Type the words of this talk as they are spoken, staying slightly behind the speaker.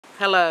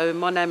Hello,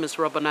 my name is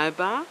Robyn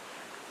Ober.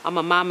 I'm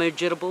a Mamu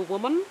Jitterbul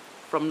woman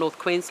from North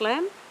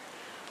Queensland.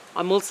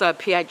 I'm also a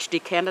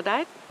PhD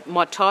candidate.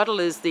 My title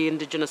is the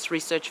Indigenous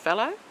Research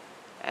Fellow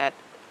at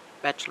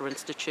Batchelor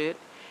Institute,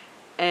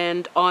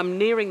 and I'm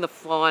nearing the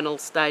final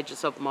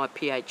stages of my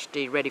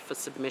PhD, ready for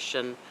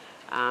submission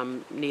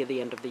near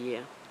the end of the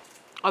year.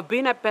 I've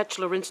been at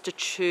Batchelor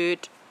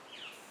Institute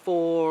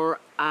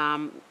for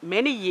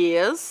many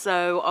years,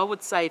 so I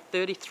would say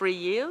 33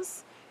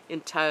 years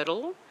in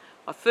total.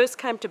 I first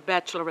came to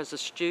Batchelor as a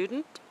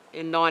student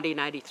in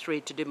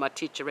 1983 to do my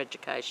teacher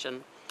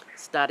education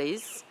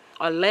studies.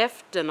 I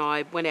left and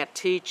I went out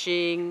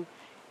teaching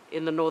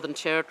in the Northern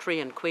Territory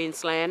and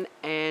Queensland,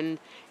 and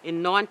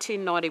in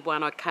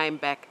 1991 I came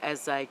back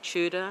as a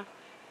tutor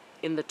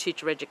in the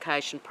teacher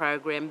education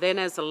program, then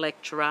as a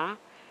lecturer,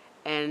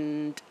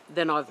 and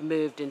then I've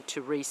moved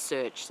into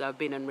research. So I've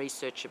been in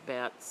research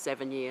about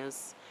 7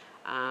 years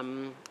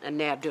and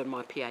now doing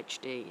my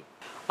PhD.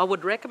 I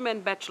would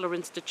recommend Batchelor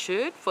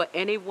Institute for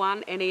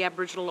anyone, any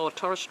Aboriginal or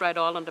Torres Strait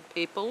Islander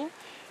people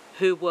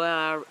who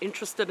are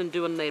interested in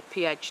doing their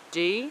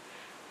PhD.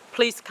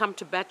 Please come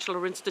to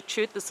Batchelor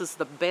Institute. This is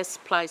the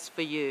best place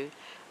for you.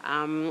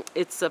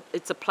 It's a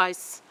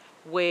place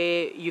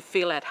where you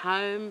feel at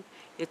home.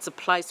 It's a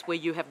place where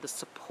you have the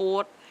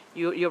support.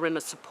 You're in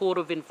a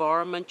supportive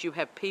environment. You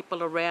have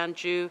people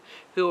around you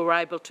who are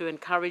able to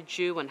encourage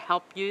you and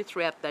help you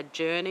throughout that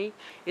journey.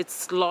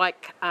 It's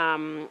like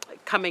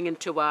coming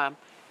into a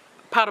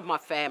part of my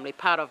family,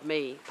 part of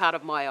me, part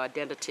of my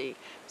identity.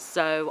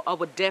 So I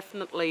would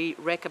definitely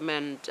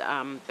recommend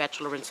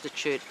Batchelor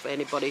Institute for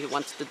anybody who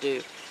wants to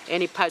do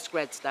any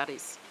postgrad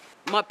studies.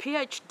 My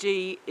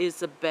PhD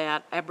is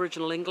about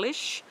Aboriginal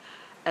English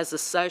as a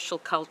social,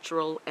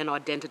 cultural and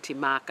identity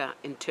marker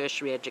in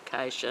tertiary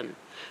education.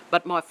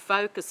 But my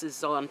focus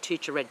is on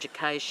teacher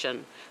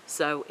education.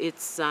 So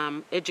it's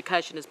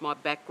education is my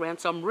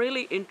background. So I'm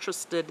really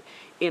interested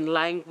in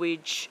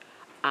language,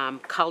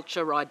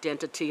 culture,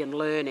 identity and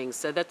learning.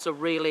 So that's a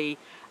really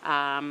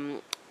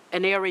an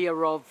area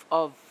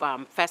of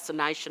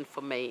fascination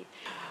for me.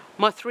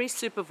 My three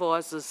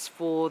supervisors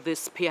for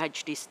this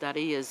PhD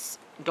study is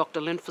Dr.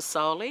 Lynn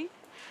Fasoli,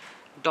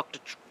 Dr.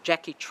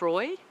 Jackie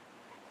Troy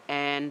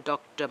and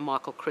Dr.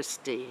 Michael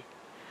Christie.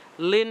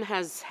 Lynn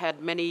has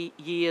had many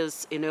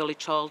years in early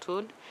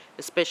childhood,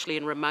 especially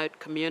in remote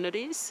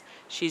communities.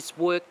 She's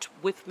worked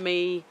with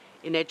me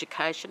in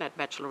education at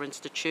Batchelor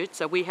Institute,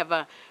 so we have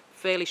a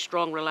fairly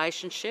strong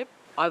relationship.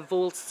 I've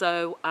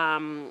also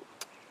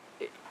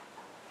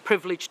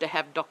privileged to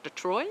have Dr.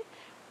 Troy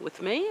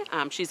with me.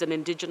 She's an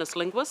Indigenous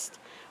linguist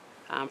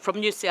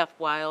from New South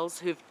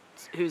Wales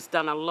who's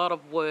done a lot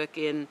of work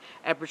in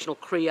Aboriginal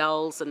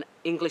Creoles and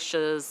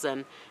Englishes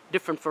and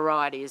different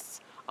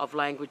varieties of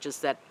languages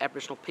that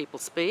Aboriginal people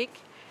speak.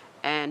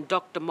 And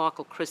Dr.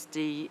 Michael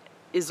Christie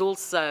is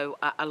also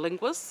a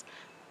linguist,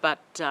 but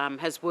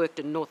has worked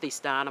in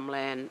northeast Arnhem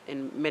Land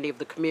in many of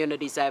the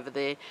communities over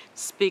there,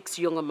 speaks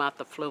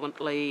Yungamatha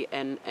fluently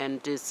and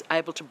is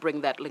able to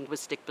bring that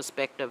linguistic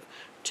perspective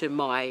to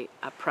my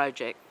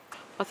project.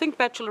 I think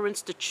Batchelor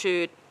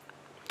Institute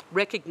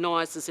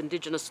recognises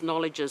Indigenous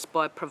knowledges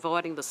by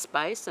providing the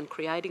space and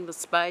creating the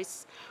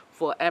space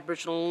for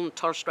Aboriginal and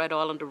Torres Strait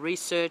Islander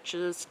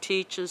researchers,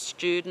 teachers,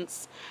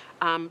 students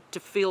to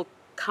feel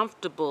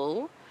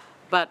comfortable,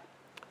 but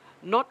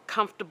not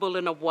comfortable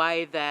in a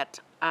way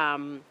that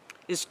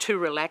is too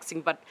relaxing,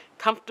 but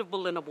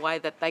comfortable in a way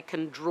that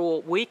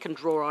we can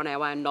draw on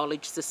our own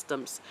knowledge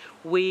systems.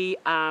 We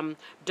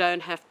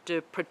don't have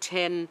to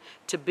pretend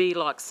to be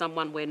like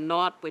someone we're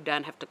not. We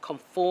don't have to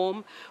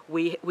conform.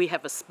 We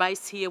have a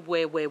space here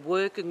where we're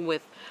working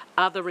with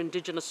other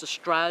Indigenous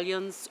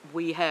Australians.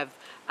 We have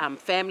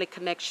family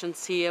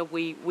connections here.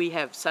 We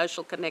have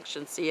social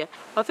connections here.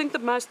 I think the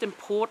most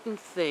important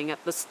thing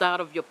at the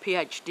start of your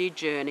PhD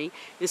journey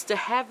is to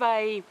have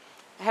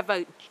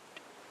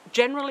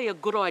generally a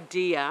good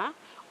idea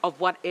of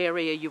what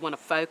area you want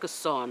to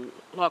focus on.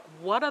 Like,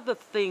 what are the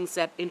things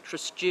that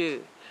interest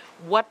you?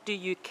 What do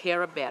you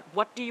care about?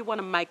 What do you want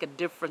to make a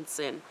difference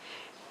in?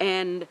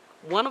 And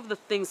one of the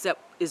things that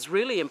is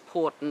really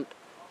important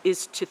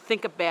is to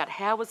think about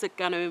how is it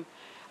going to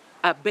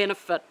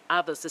benefit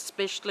others,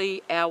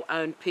 especially our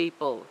own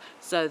people.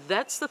 So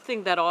that's the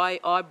thing that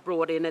I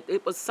brought in.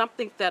 It was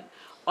something that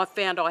I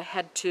found I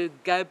had to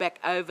go back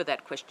over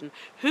that question.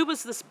 Who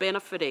was this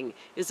benefiting?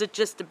 Is it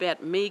just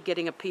about me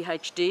getting a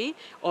PhD,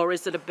 or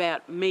is it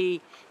about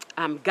me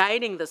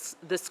gaining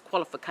this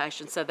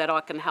qualification so that I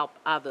can help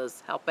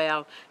others,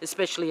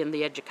 especially in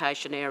the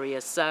education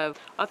area? So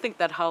I think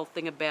that whole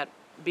thing about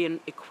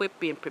being equipped,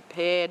 being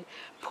prepared,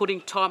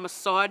 putting time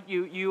aside,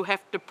 you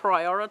have to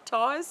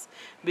prioritise,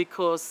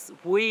 because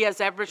we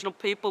as Aboriginal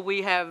people,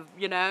 we have,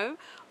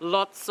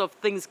 lots of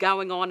things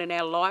going on in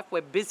our life.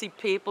 We're busy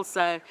people,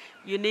 so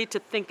you need to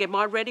think, am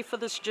I ready for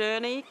this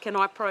journey? Can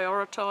I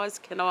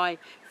prioritise? Can I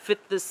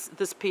fit this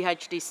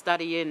PhD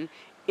study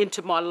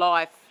into my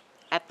life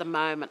at the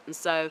moment? And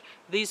so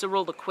these are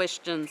all the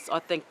questions I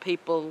think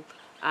people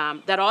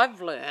that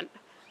I've learned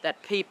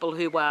that people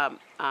who are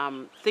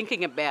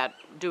thinking about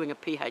doing a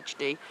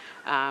PhD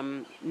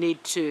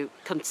need to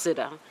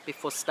consider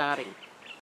before starting.